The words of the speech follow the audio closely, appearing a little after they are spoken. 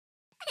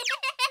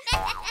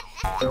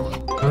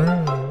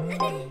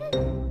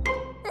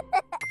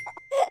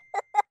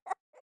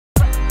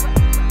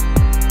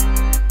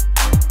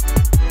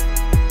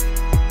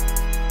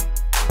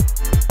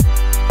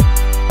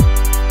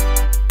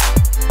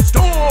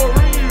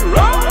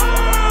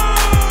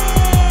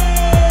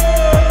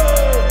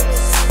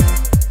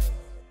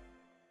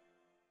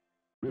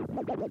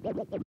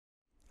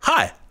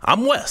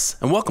I'm Wes,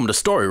 and welcome to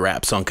Story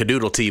Raps on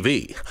Cadoodle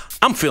TV.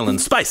 I'm feeling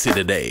spicy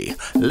today.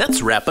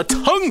 Let's rap a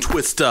tongue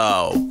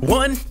twister.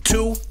 1,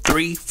 2,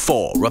 3,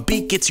 4. A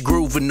beat gets you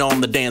grooving on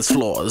the dance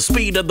floor. The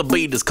speed of the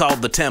beat is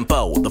called the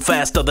tempo. The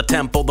faster the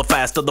tempo, the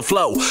faster the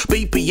flow.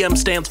 BPM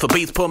stands for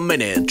beats per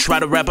minute. Try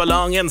to rap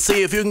along and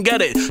see if you can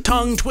get it.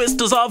 Tongue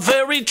twisters are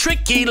very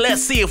tricky.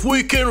 Let's see if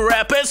we can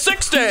rap at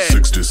 60.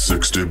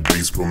 60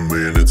 beats per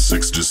minute,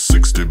 60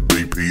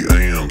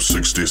 BPM,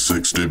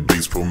 60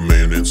 beats per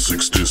minute,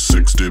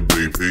 60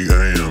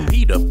 BPM.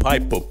 Peter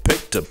Piper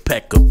picked a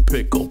peck of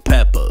pickled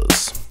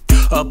peppers.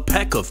 A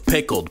peck of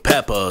pickled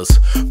peppers.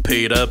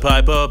 Peter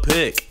Piper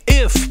picked.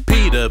 If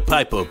Peter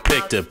Piper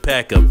picked a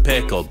peck of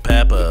pickled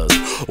peppers,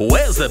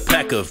 where's the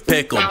peck of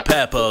pickled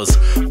peppers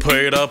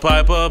Peter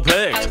Piper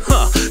picked?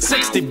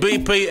 60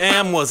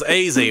 BPM was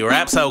easy.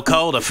 Rap so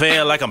cold I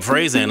feel like I'm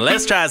freezing.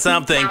 Let's try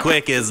something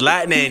quick as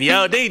lightning.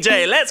 Yo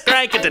DJ, let's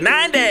crank it to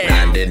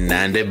 90.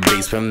 90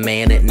 beats per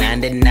minute,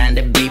 90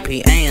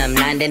 BPM,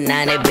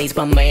 90 beats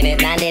per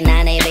minute, 90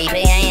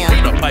 BPM.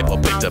 Peter Piper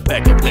picked a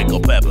peck of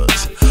pickled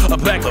peppers. A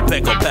peck of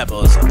pickled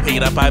peppers.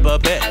 Peter Piper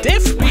picked.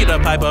 If Peter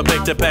Piper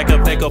picked a peck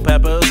of pickled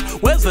peppers,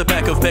 where's the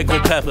peck of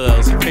pickled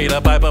peppers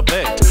Peter Piper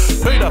picked?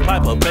 Peter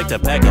Piper picked a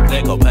peck of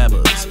pickled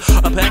peppers.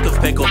 A peck of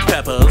pickled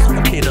peppers.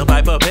 Peter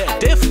Piper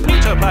picked. If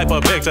Peter Piper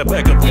picked a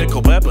peck of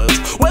pickled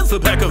peppers, where's the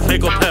peck of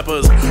pickled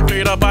peppers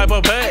Peter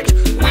Piper picked?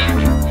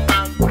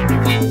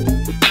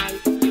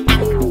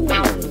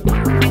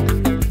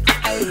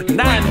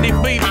 90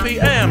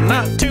 BPM,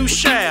 not too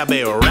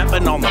shabby.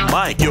 Rapping on the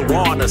mic, you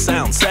wanna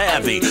sound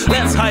savvy.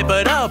 Let's hype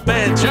it up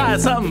and try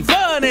something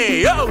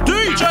funny. Yo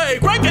DJ,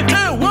 crank it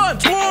to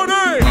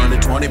 120.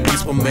 120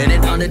 beats per minute,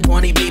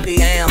 120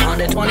 BPM,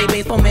 120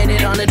 beats per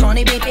minute,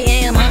 120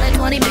 BPM,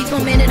 120 beats per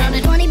minute,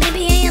 120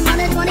 BPM,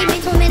 120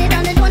 beats per minute,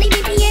 120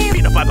 BPM.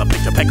 Peter Piper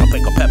picked a peck of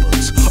pickled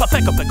peppers. A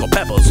peck of pickled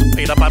peppers.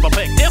 Peter Piper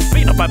picked. If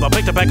Peter Piper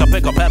picked a peck of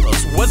pickled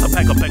peppers, where's a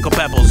peck of pickled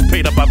peppers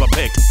Peter Piper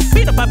picked?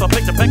 Peter Piper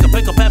picked a peck of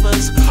pickled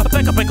peppers. A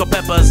peck of pickled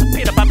peppers.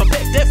 Peter Piper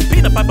picked. If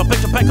Peter Piper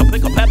picked a peck of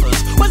pickled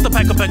peppers, where's the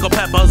peck of pickled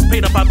peppers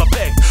Peter Piper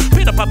picked?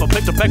 Peter Piper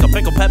picked a peck of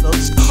pickled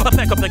peppers. A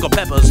peck of pickled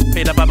peppers.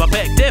 Peter Piper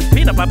picked. If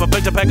Peter Piper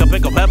picked a peck of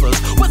pickled peppers,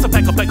 where's the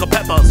peck of pickled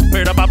peppers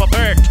Peter Piper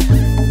picked?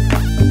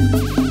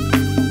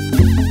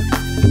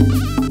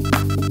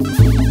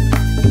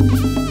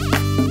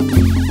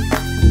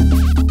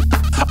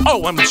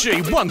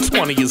 OMG,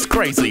 120 is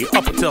crazy.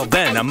 Up until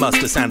then, I must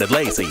have sounded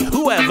lazy.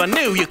 Whoever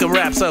knew you could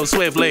rap so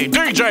swiftly?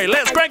 DJ,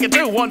 let's crank it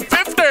to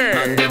 150.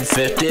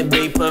 150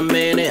 beat per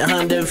minute,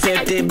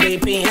 150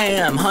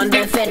 BPM,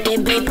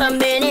 150 beat per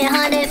minute,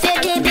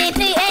 150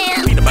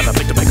 BPM. Peter Piper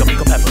picked a peck of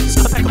pickled peppers.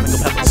 A peck of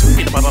pickled peppers.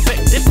 Peter Piper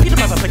picked. If Peter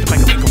Piper picked a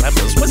peck of pickled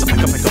peppers, where's a peck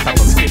of pickled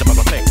peppers Peter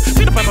Piper picked?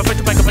 Peter Piper picked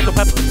a peck of pickled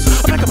peppers.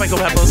 A peck of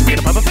pickled peppers.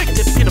 Peter Piper picked.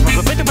 If Peter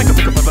Piper picked a peck of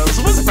pickled peppers,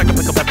 where's a peck of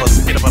pickled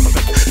peppers Peter Piper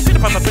picked? Peter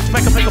Piper picked a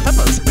peck of pickled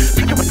peppers.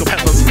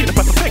 Peppers, Peter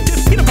Piper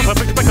picked. Peter Piper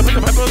picked a peck of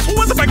pickled peppers.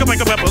 Where's a peck of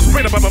pickled peppers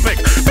Peter Piper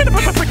picked? Peter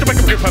Piper picked a peck of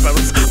pickled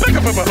peppers.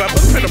 Peck of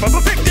pickled peppers. Peter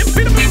Piper picked. If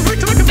Peter Piper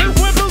picked a peck of pickled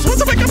peppers,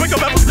 where's a peck of pickled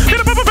peppers Peter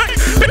Piper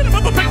picked? Peter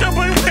Piper picked a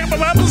peck of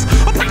pickled peppers.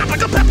 A peck of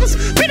pickled peppers.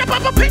 Peter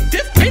Piper picked.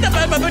 If Peter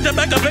Piper picked a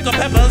peck of pickled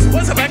peppers,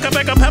 where's a peck of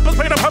pickled peppers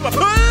Peter Piper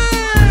picked?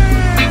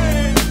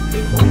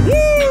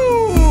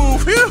 Woo!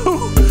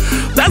 Phew!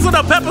 That's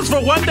enough peppers for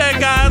one day,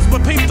 guys.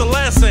 But peep the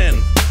lesson.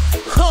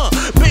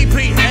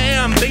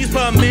 BPM, beats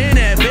per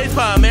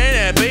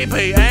minute,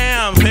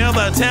 BPM. Feel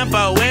the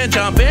tempo and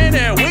jump in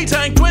there. We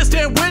tank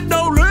twisted with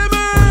no limits.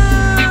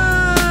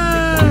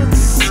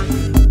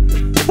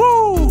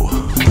 Woo!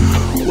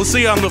 We'll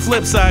see you on the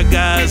flip side,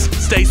 guys.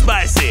 Stay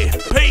spicy.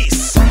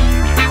 Peace.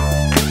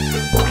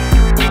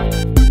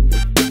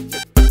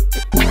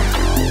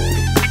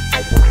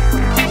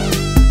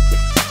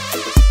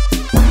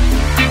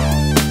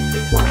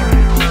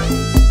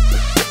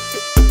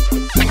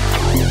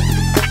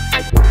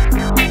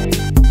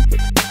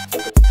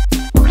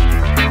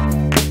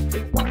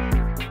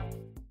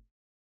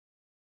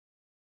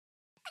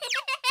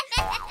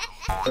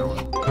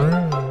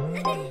 Mm.